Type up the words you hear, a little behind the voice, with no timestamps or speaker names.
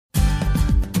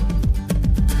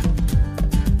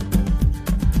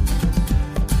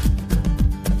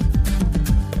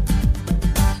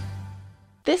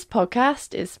This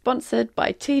podcast is sponsored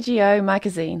by TGO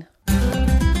Magazine.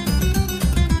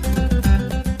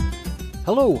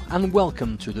 Hello and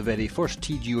welcome to the very first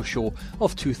TGO show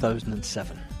of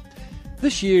 2007.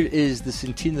 This year is the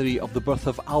centenary of the birth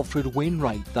of Alfred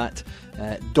Wainwright, that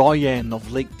doyen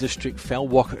of Lake District fell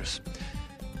walkers.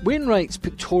 Wainwright's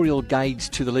pictorial guides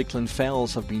to the Lakeland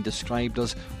Fells have been described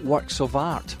as works of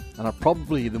art and are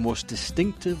probably the most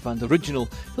distinctive and original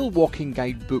hill walking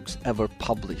guidebooks ever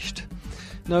published.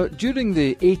 Now, during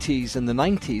the 80s and the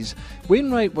 90s,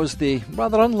 Wainwright was the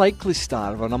rather unlikely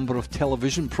star of a number of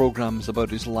television programmes about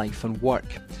his life and work.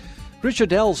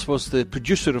 Richard Ells was the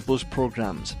producer of those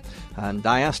programmes, and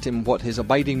I asked him what his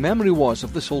abiding memory was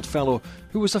of this old fellow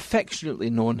who was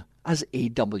affectionately known as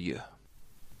A.W.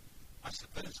 I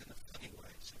suppose in a funny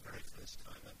way it's the very first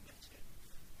time I've met him,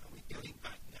 and we're going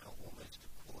back now almost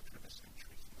a quarter of a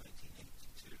century from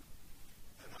 1982,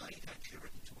 and I'd actually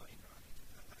written to Wainwright,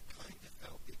 and I kind of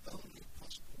felt the only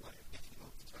possible way of getting him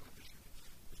onto television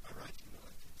was by writing a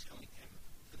letter telling him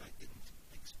that I didn't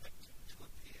expect him to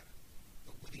appear,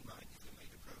 but would he mind if we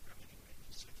made a programme anyway?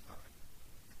 He said fine.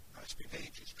 I spent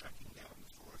ages tracking down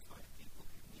the 4 or 5 people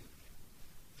who knew him,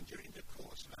 and during the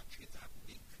course of actually that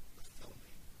week of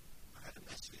filming, I had a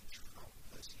message from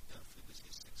Percy Duff, who was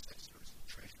his successor as the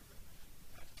treasurer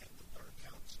at Kendal Borough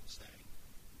Council, saying,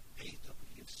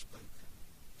 A.W.'s spoken,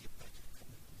 you better come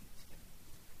and meet him.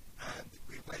 And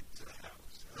we went to the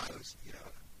house, and I was,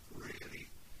 really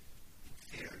in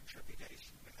fear and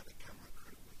trepidation. I had a camera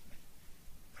crew with me,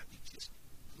 and he just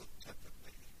looked up at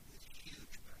me with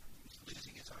huge mouth. He was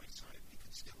losing his eyesight, but he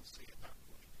could still see at that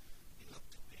point. He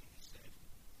looked at me and he said,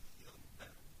 young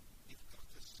man, you've got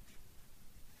a scoop.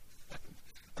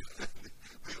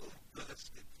 We all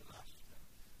burst into laughter.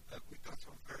 We got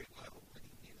on very well when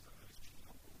he knew that I was keen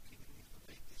on walking in the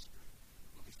Lake District.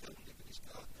 When we filmed him in his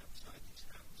garden outside his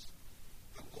house.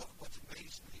 And what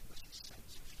amazed me was his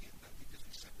sense of humour, because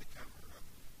we set the camera up.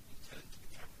 He turned to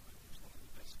the cameraman, who was one of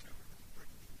the best cameramen in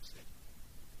Britain, and said,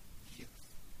 "Youth,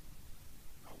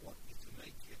 I want you to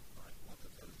make it like one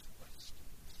of those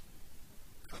westerns.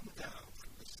 Come down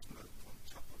from the smoke on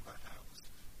top of my house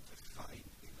to find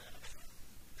me there."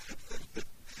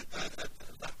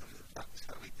 That was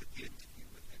how we did the interview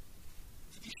with him.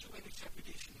 Did you show any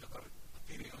trepidation about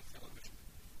appearing on television?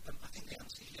 I think the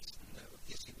answer is yes and no.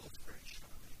 Yes, he was very shy.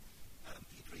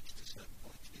 He'd reached a certain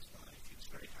point in his life. He was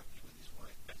very happy with his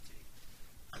wife, Betty.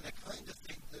 And I kind of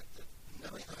think that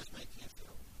knowing I was making a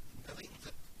film, knowing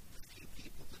that the few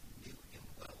people that knew him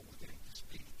well were going to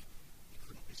speak, he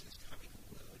couldn't resist having a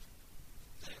word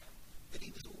there. But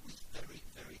he was always very,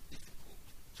 very difficult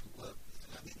to work with.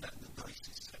 And I mean that in the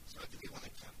nicest sense. I'll give you one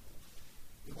example.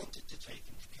 We wanted to take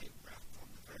him to Cape Wrath on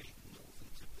the very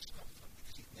northern tip of Scotland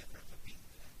because he'd never ever been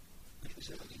there. But it was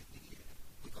early in the year.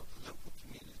 We got the local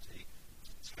community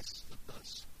to test the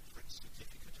bus for its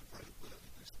certificate of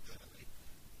roadworthiness early.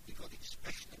 We got it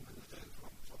specially moved over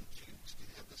on pontoons to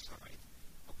the other side,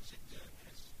 opposite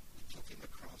Durness. We took him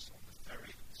across on the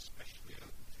ferry that was specially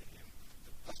open to him.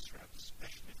 The bus route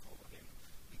specially for him.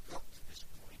 We got to this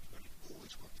point where he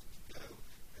always wanted to go,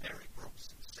 and Eric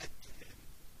Robson said to him,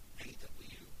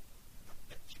 A.W., I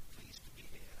bet you're pleased to be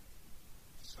here.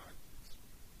 Silence.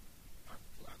 I'm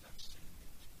glad I've seen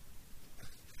it.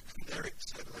 And Eric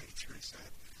said later, he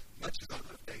said, much as I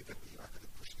loved A.W., I could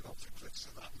have pushed him off the cliffs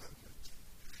at that moment.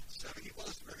 So he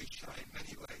was very shy in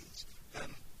many ways, but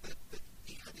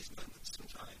he had his moments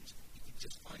sometimes. He could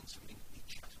just find something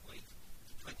each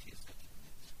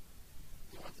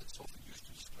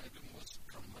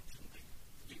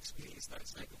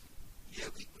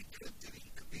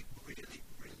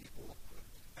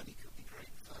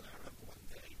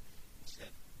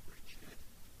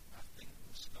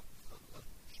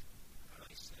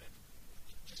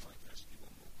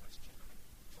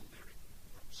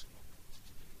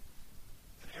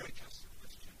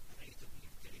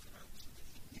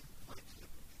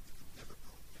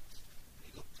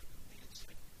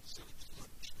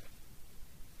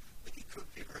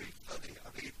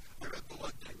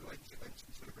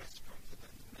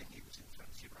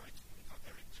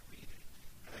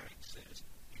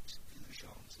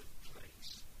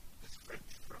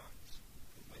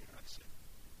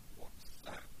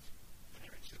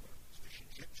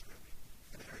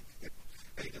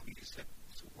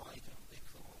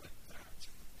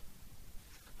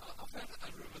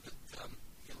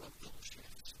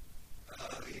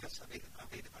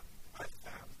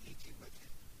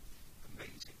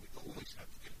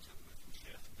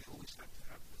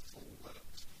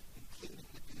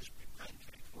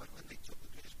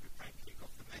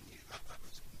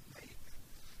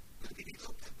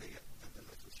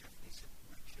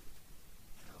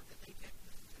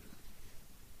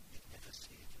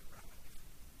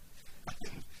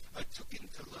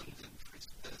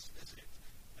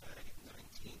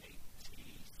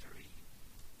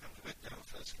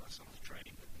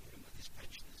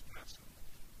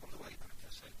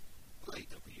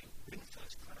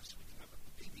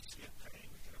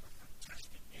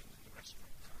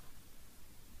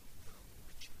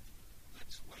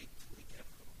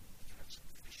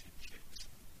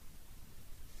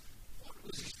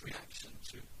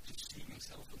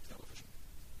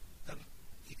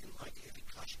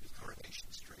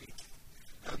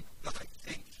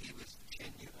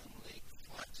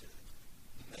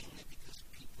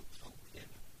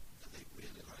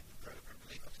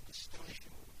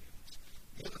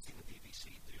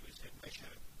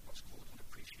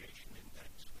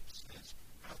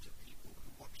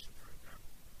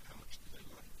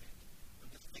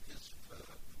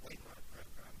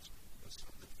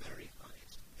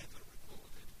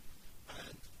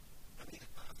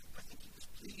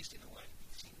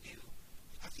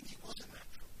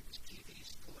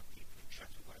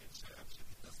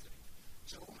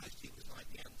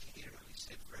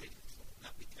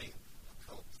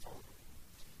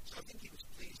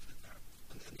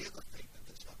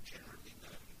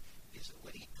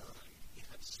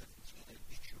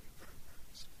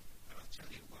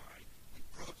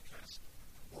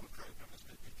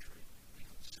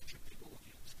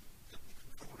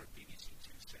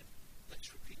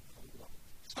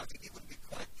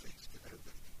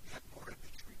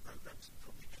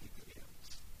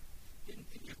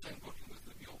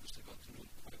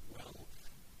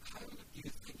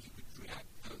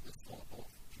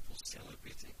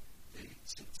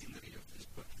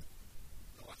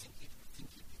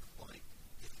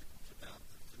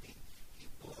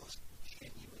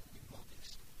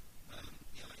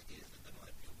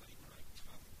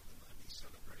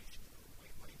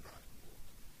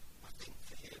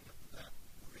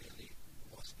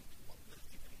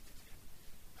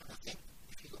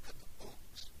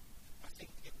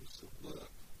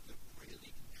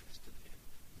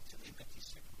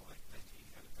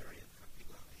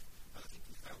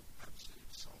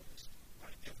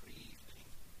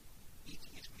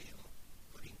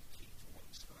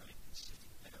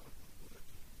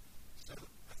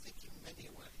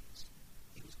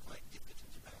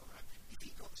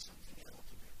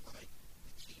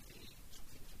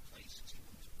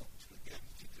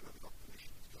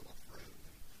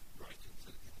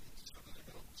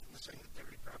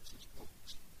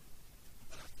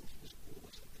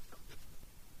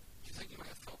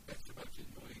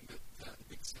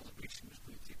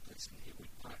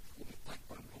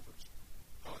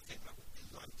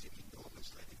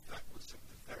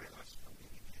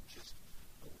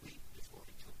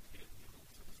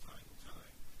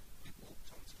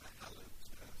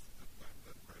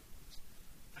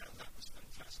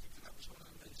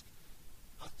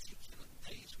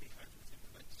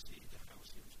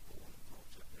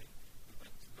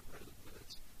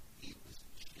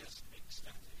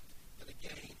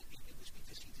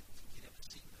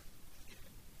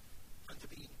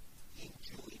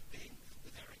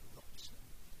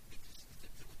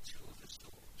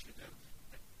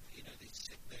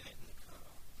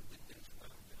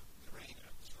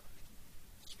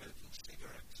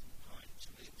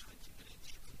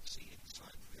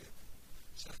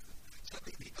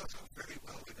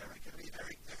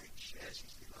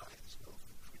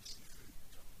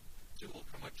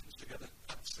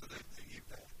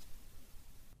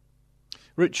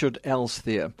Richard Else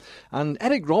there. And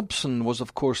Eric Robson was,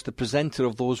 of course, the presenter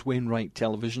of those Wainwright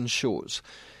television shows.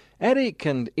 Eric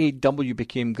and A.W.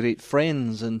 became great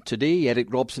friends, and today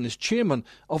Eric Robson is chairman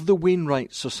of the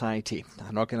Wainwright Society,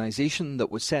 an organisation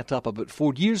that was set up about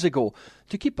 4 years ago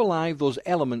to keep alive those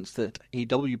elements that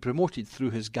A.W. promoted through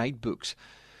his guidebooks,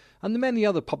 and the many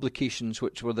other publications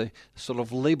which were the sort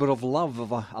of labour of love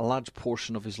of a large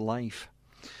portion of his life.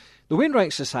 The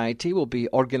Wainwright Society will be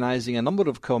organising a number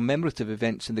of commemorative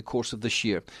events in the course of this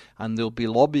year, and they'll be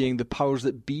lobbying the powers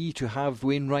that be to have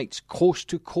Wainwright's Coast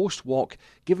to Coast walk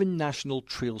given national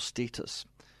trail status.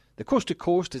 The Coast to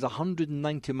Coast is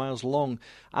 190 miles long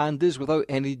and is without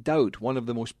any doubt one of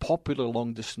the most popular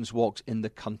long distance walks in the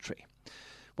country.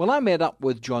 Well, I met up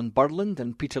with John Burland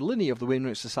and Peter Linney of the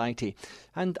Wainwright Society,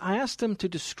 and I asked them to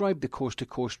describe the Coast to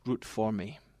Coast route for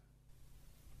me.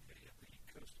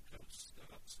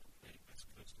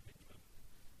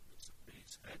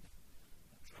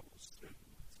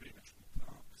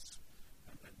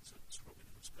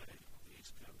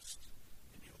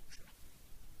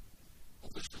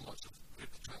 There's lots of great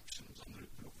attractions on the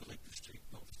route that overlap the street,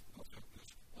 not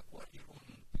outwards. What are your own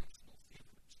personal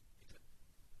favourites, Peter?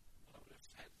 Well, I would have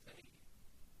said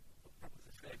probably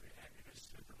the favourite area is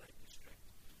through the Lake District.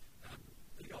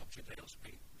 The Yorkshire Dale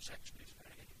Street section is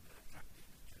very attractive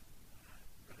too. I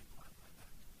really quite like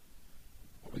that.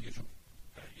 What about you, John?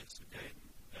 Yes, again,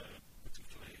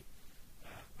 particularly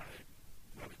I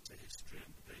well into history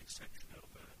and the section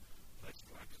over places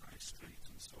like High Street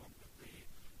and so on, but the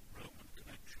Roman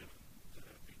connection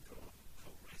and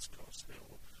Racecourse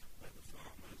Hill, where the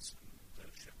farmers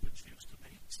and shepherds used to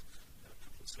meet a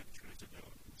couple of centuries ago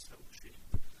and sell sheep,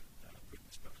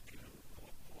 brings back a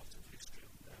lot of history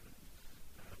on there,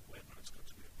 and Wainwright's got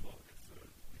to be applauded for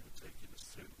taking us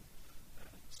through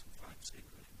some fine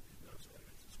scenery in those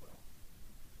areas as well.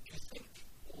 Do you think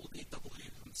Old A.W.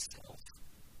 himself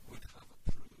would have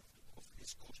approved of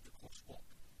his Coast to Coast walk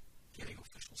getting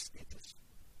official status?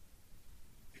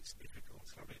 It's difficult,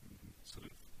 having sort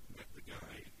of met the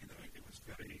guy, he was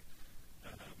very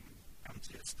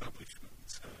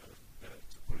anti-establishment,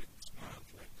 to put it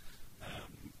mildly,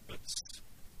 but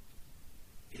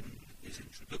in his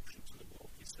introduction to the walk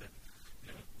he said,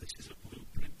 this is a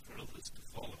blueprint for others to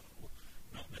follow,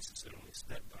 not necessarily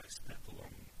step by step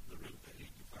along the route that he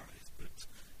devised, but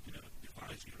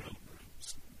devise your own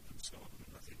routes and so on,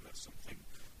 and I think that's something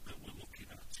that we're looking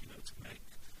at, to make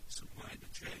some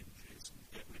minor changes and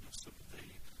get rid of some of the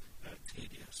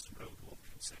tedious road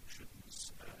walking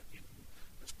sections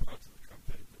as part of the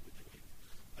campaign that we're doing,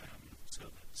 so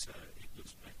that it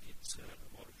does make it a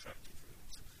more attractive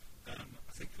route.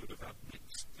 I think it would have had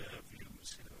mixed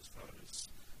views, as far as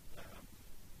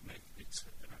making it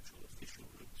an actual official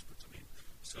route, but I mean,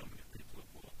 so many people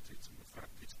have walked it, and the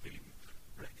fact it's been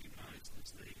recognised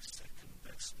as the second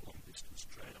best long distance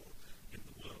trail in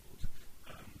the world,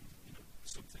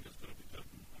 something has got to be done.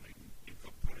 I mean, in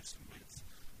comparison with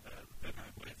the Ben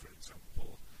Highway, for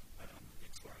example,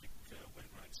 it's like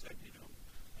Wainwright said,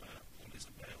 one is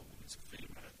a male, one is a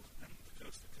female, and the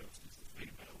Coast to Coast is the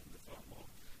female and the far more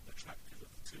attractive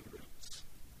of the two routes.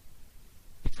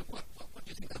 Peter, what do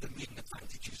you think are the main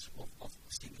advantages of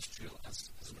seeing this trail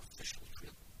as an official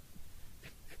trail?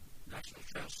 National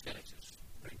trail status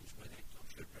brings with it, or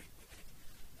should bring with it,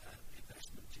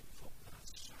 investment in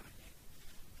footpaths, signing.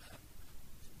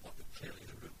 What clearly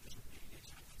the route doesn't need is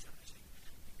advertising,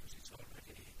 because it's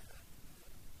already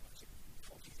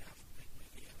 40,000 people a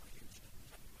year are using it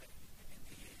anyway in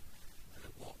the year.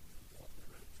 Walk the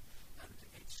route, and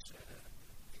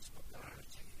its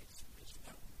popularity is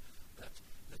known. But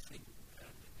the thing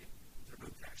the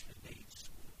route actually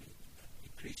needs will be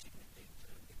increasing in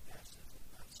pairs of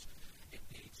footpaths. It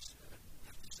needs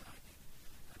advertising,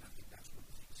 and I think that's one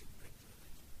of the things it brings with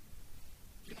it.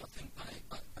 Do you not think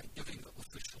by giving it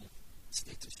official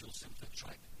status you'll simply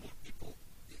attract more people,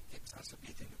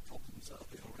 exacerbating the problems that are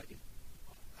there already?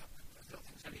 I don't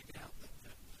think there's any doubt that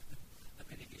the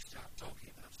minute you start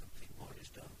talking about something, more is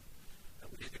done.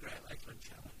 We did the Great Lakeland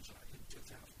Challenge in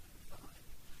 2005,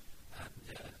 and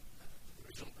the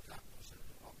result of that was that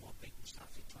a lot more people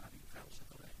started climbing trails in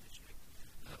the Lake District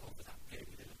over that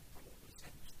period of probably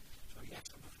 10 years. So yes,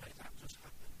 I'm afraid that does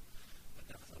happen, but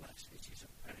nevertheless it is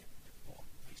a very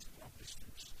important piece of long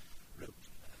distance route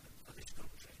for this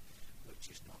country,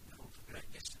 which is not known for great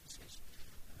distances,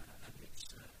 and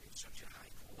it's such a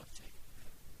high quality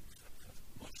for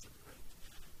most of the route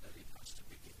that it has to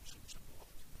be given some support,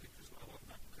 because while on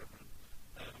that current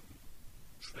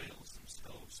trails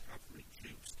themselves have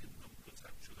reduced in numbers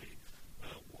actually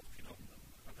walking on them.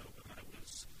 I know when I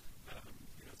was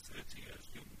 30 years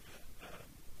younger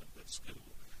at school,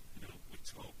 we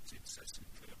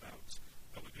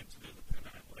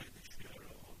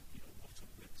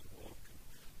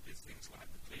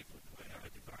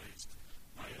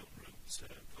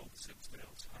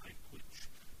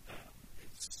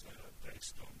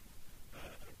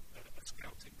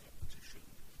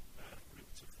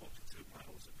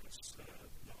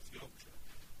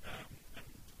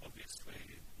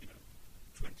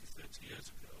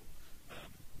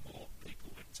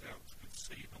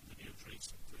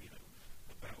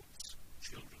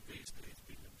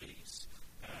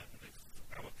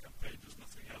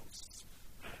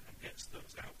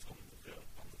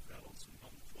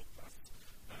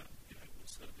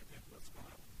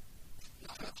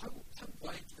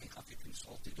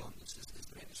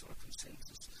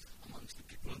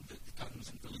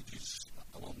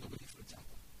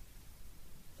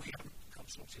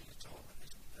foresee at all at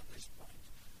this point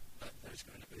that there's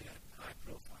going to be a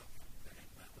high-profile campaign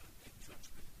where we're in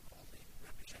touch with all the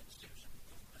representatives of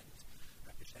government,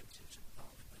 representatives of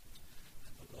Parliament,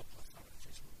 and the local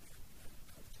authorities will be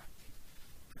contacted,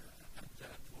 and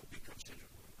there will be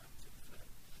considerable amount of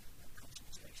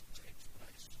consultation takes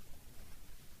place.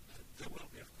 There will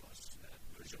be, of course,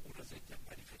 one of the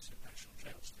benefits of national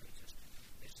trail status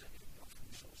is that it often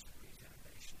results in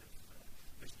regeneration of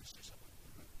businesses along the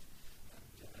route, and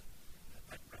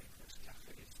bed breakfast,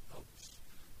 cafes, pubs,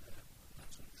 that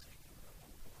sort of thing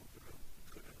along the route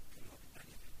could only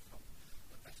benefit from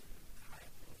a better,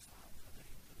 higher profile for the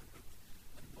route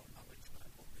and more knowledge by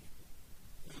more people.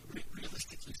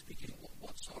 Realistically speaking,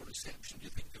 what sort of reception do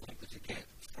you think you're likely to get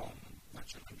from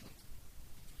Natural England?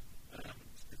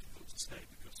 It's difficult to say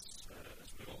because, as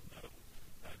we all know,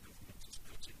 government is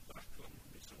cutting back on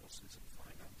resources and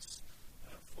finance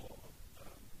for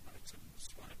items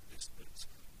like this, but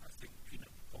I think,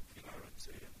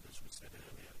 popularity, and as we said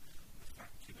earlier, the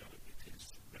fact, it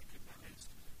is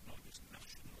recognised not just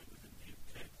nationally within the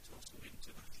UK, but also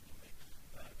internationally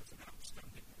as an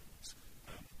outstanding route.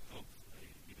 Hopefully,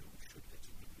 we should get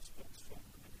a good response from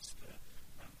the Minister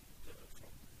and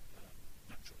from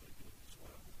Natural England as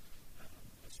well,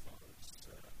 as far as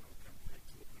our campaign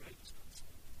to upgrade is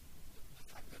concerned. The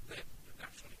fact that the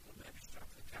National England may be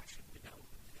strapped for cash, and we know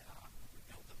that they are, and we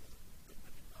know that the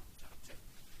government demands are too,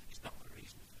 is not a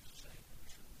reason for us to say that we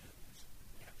shouldn't do this.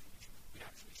 We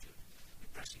actually should be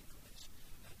pressing for this,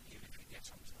 and even if it gets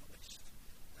onto the list,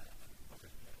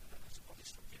 as a body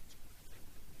subject, I think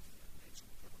that we've made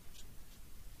some progress on this.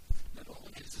 Not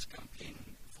only is this campaign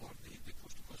for the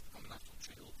Coast to Coast Become a National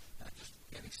Trail just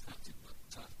getting started, but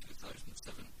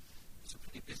 2007 is a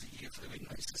pretty busy year for the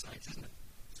Wainwright Society, isn't it?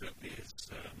 Certainly is.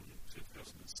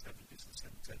 2007 is the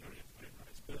centenary of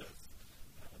Wainwright's birth,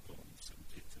 born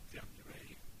 17th of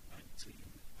January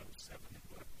 1907 in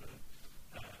Blackburn,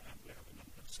 and we have a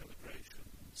number of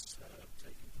celebrations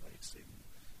taking place in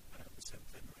the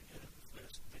centenary year, the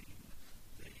first being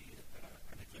the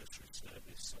anniversary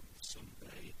service on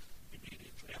Sunday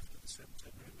immediately after the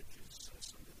centenary, which is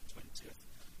Sunday the 20th,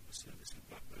 a service in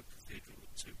Blackburn Cathedral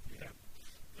at 2 p.m,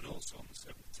 but also on the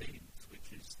 17th,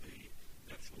 which is the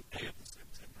actual day of the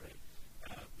centenary,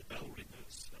 the bell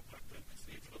ringers at Blackburn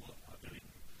Cathedral are doing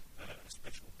a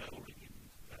special bell ringing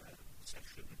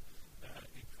session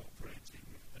incorporating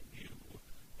a new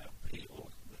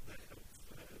peal that they have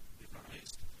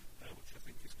devised, which I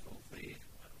think is called the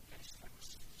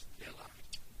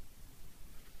Light.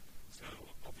 So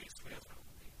obviously at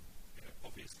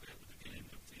the beginning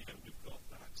of the year we've got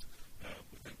that.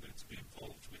 We're then going to be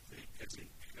involved with the Keswick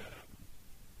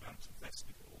Mountain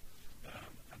Festival,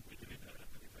 and we're doing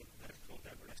an event there called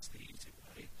Everest the Easy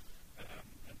Way,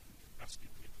 and asking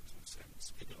people to ascend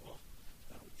Skiddaw,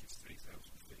 which is 3,000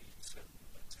 feet and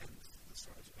a tenth the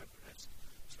size of Everest.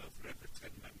 So for every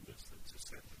 10 members that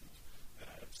ascend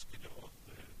Skiddaw,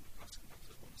 the classic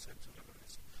mountain one ascent of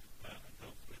Everest, and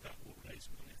hopefully that will raise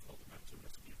money for the mountain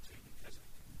rescue team in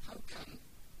Keswick. How can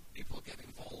people get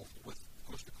involved with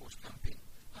Coast to Coast campaign?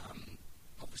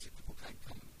 Obviously people can't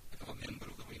become a member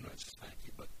of the Wainwright Society,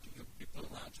 but people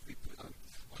at large, we put out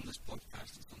on this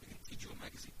podcast and something in TGO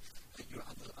magazine,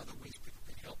 other ways people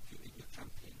can help you in your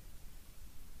campaign.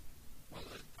 Well,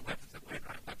 the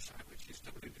Wainwright website, which is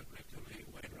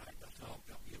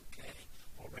www.wainwright.org.uk,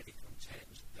 already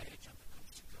contains a page on the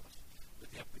Coast to Coast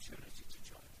with the opportunity to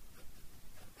join and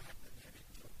write the name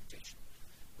into a petition,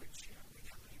 which we're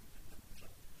gathering numbers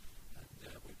on. And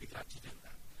we'd be glad to do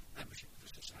that. Membership of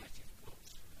the Society, of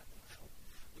course, will help.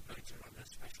 We're going to run a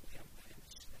special campaign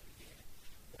this year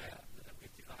where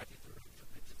we've divided the route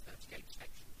up into 38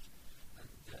 sections,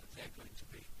 and they're going to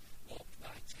be walked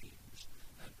by teams,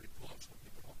 and reports will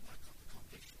be brought back on the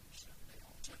conditions and the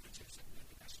alternatives that may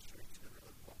be necessary to the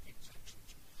road walking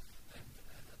sections, and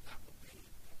that will be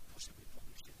possibly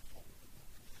published in the form of a book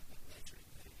later in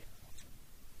the autumn.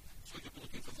 So you'll be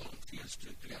looking for volunteers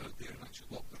to get out there and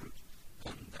actually walk the route,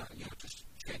 and just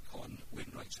check on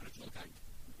Wainwright's original guide.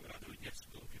 We are doing, yes,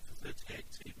 we're looking for 38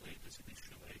 team leaders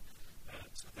initially,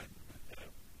 to then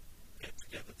get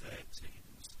together their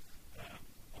teams.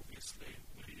 Obviously,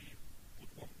 we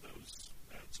would want those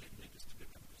team leaders to be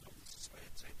members of the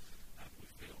society, and we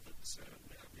feel that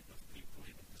we have enough people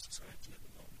in the society at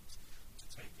the moment to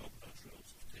take on those roles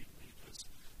of team leaders,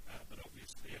 but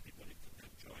obviously anybody can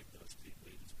then join those team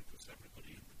leaders because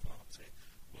everybody in the party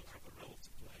will have a role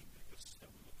to play, because we're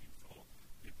looking for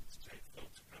people to take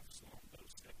photographs along those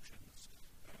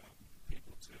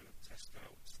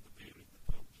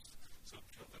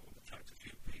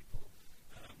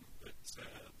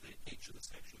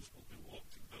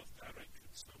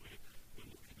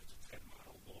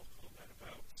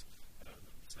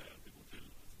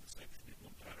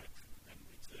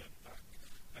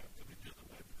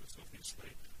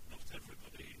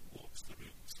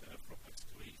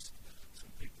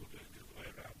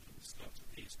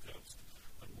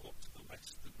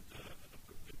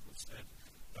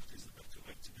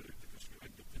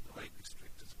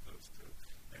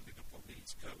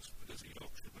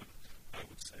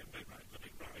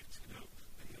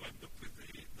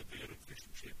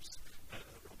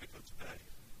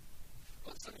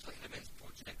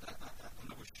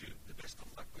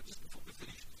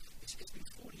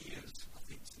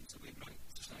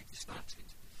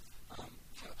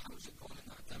how's it gone in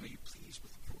that time? Are you pleased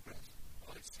with the progress?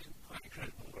 Well, it's been quite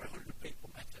incredible. Over 100 people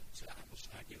met at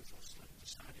Ambleside Youth Hostel and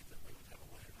decided that we would have a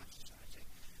wildlife society.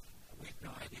 We had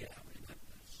no idea how many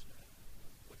members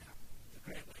would have. The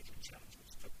Great Lakes Challenge,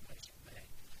 which took place in May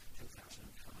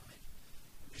 2005,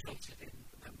 resulted in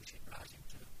the membership rising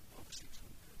to over 600.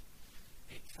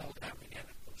 It fell down again,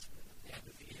 of course, at the end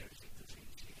of the year, as it does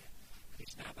each year. And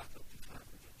it's now back up to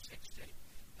 560,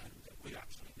 and we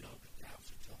absolutely no doubt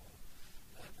at all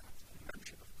that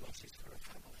membership, of course, is for a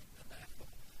family, and therefore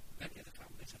many of the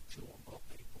families have 2 or more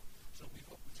people. So we've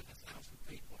up to 1,000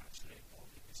 people actually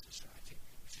involved in this society,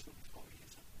 which is only 4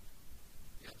 years old.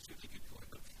 Yeah, it's a really good point.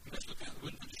 But let's look out the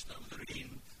window just now, the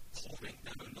rain pouring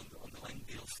down on the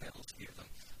Langdale Fells here.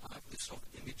 I have this sort of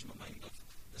image in my mind of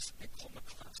this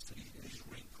iconoclast in his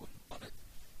raincoat and bonnet,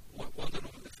 wandering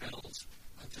over the fells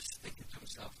and just thinking to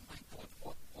himself, my God,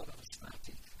 what a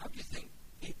society. How do you think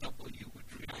AW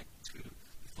would react to the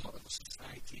thought of a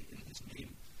society in his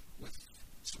name with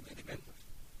so many members?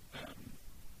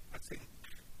 I think,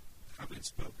 having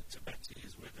spoken to Betty,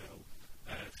 his widow,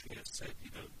 she has said,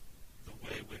 the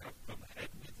way we have gone ahead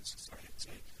with the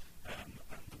society and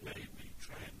the way we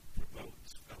try and promote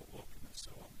fellow walking and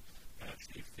so on,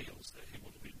 she feels that he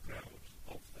would have been proud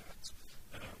of that.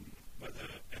 Whether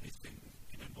anything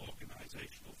in an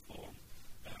organisational form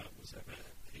was ever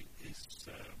his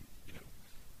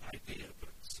idea,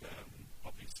 but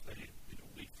obviously,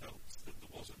 we felt that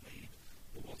there was a need,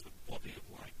 there was a body of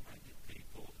like-minded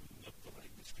people who loved the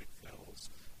Lake District Fells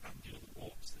and the other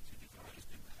walks that he devised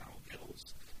in the Howe Gills,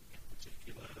 in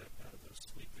particular, those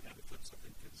sleeping elephants, I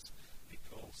think he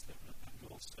calls them, and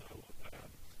also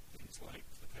things like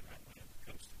the Pennine Lane,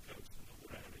 Coast to Coast, and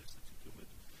other areas that he covered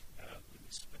with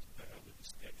his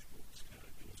sketchbooks.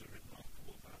 It was a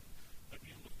remarkable man when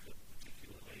you look at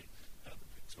particularly the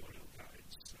pictorial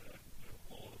guides,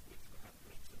 all of which were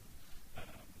handwritten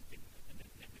in an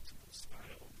inimitable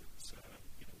style that,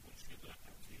 once you learn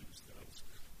how to use those,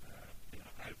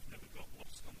 I've never got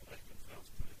lost on the Lake and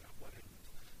Fells, put it that way,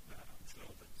 and I'm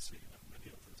sure that many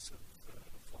others have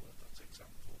followed that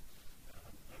example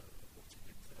of what he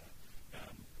did there. I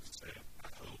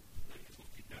hope that he's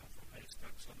looking down from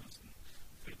haystacks on us and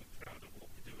feeling proud of what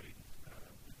we're doing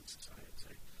with the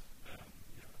society.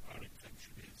 Our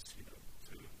intention is, to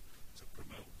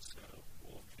promote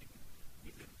walking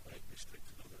within the Lake District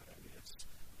and other areas,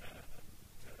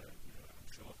 I'm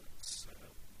sure that's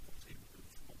what he would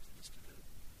have wanted us to do.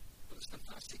 Well, it's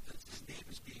fantastic that his name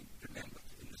is being remembered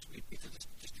in this way. Peter,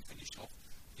 just to finish off,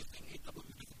 do you think AW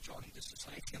would have joined the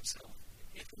society himself?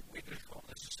 If we'd recalled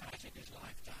the society in his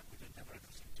lifetime, we'd have never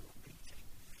got into a meeting.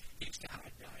 He's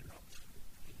died, not.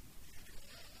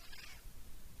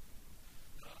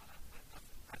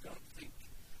 I don't think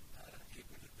he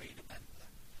would have been a member.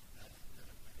 I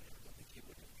don't think he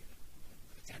would have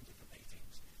attended the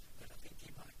meetings, but I think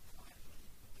he might quietly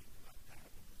have been quite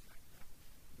proud of the fact that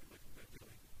we're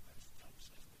doing, as John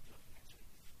says, we're doing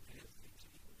actually many of the things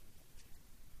that he would have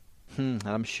wanted.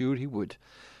 I'm sure he would.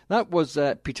 That was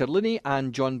Peter Linney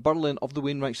and John Burlin of the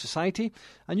Wainwright Society,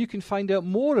 and you can find out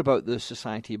more about the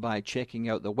society by checking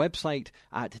out the website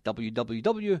at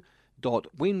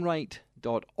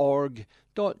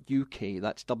www.wainwright.org.uk.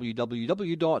 That's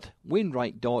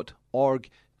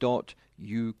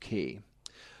www.wainwright.org.uk.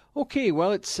 Okay,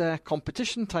 well, it's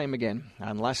competition time again,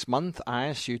 and last month I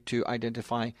asked you to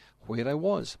identify where I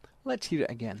was. Let's hear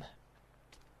it again.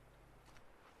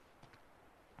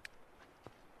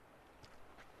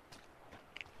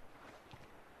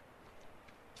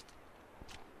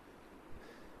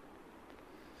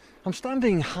 I'm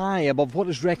standing high above what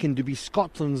is reckoned to be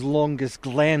Scotland's longest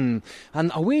glen,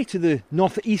 and away to the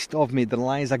north-east of me there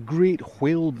lies a great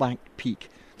whale-backed peak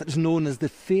that is known as the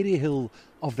Fairy Hill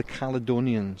of the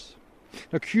Caledonians.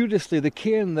 Now, curiously, the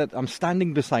cairn that I'm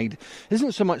standing beside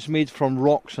isn't so much made from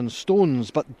rocks and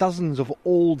stones, but dozens of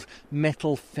old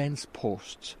metal fence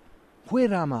posts.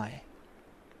 Where am I?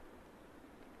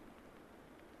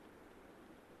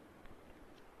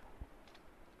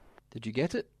 Did you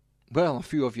get it? Well, a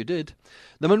few of you did.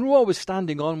 The Munro I was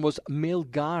standing on was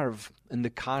Maelgarve in the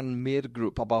Carnmere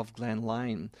group above Glen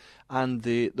Lyon. And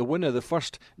the winner, the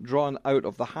first drawn out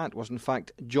of the hat, was in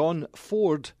fact John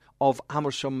Ford of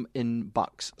Amersham in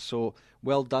Bucks. So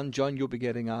well done, John. You'll be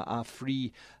getting a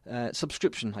free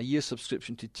subscription, a year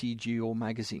subscription to TGO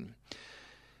magazine.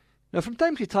 Now, from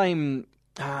time to time,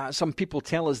 some people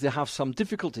tell us they have some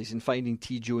difficulties in finding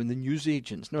TGO in the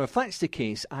newsagents. Now, if that's the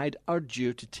case, I'd urge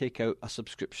you to take out a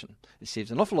subscription. It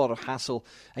saves an awful lot of hassle,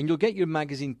 and you'll get your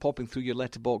magazine popping through your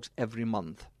letterbox every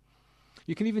month.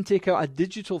 You can even take out a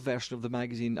digital version of the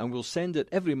magazine, and we'll send it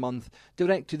every month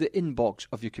direct to the inbox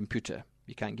of your computer.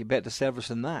 You can't get better service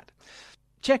than that.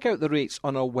 Check out the rates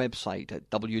on our website at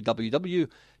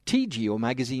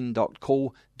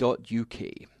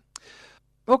www.tgomagazine.co.uk.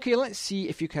 OK, let's see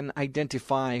if you can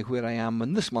identify where I am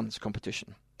in this month's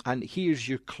competition. And here's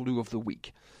your clue of the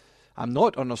week. I'm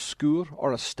not on a scour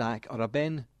or a stack or a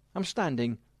ben. I'm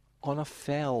standing on a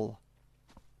fell.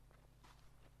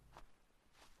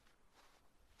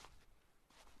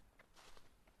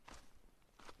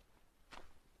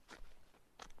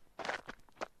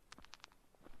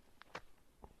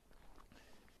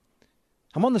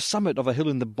 I'm on the summit of a hill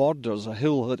in the Borders, a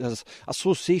hill that has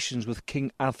associations with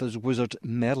King Arthur's wizard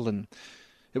Merlin.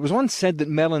 It was once said that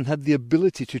Merlin had the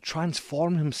ability to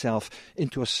transform himself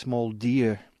into a small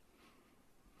deer.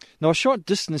 Now, a short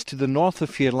distance to the north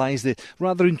of here lies the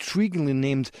rather intriguingly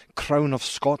named Crown of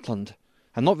Scotland.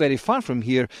 And not very far from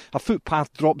here, a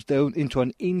footpath drops down into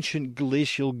an ancient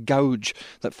glacial gouge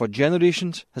that for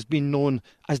generations has been known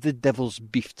as the Devil's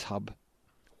Beef Tub.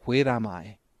 Where am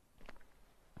I?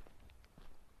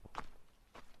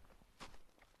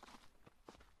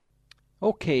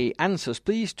 OK, answers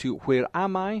please to Where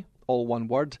Am I, all one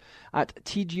word, at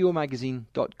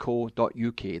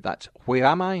tgomagazine.co.uk. That's Where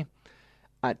Am I,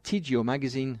 at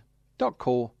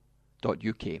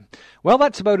tgomagazine.co.uk. Well,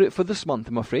 that's about it for this month,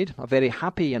 I'm afraid. A very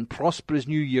happy and prosperous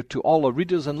new year to all our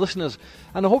readers and listeners,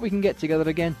 and I hope we can get together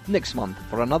again next month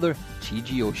for another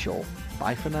TGO show.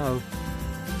 Bye for now.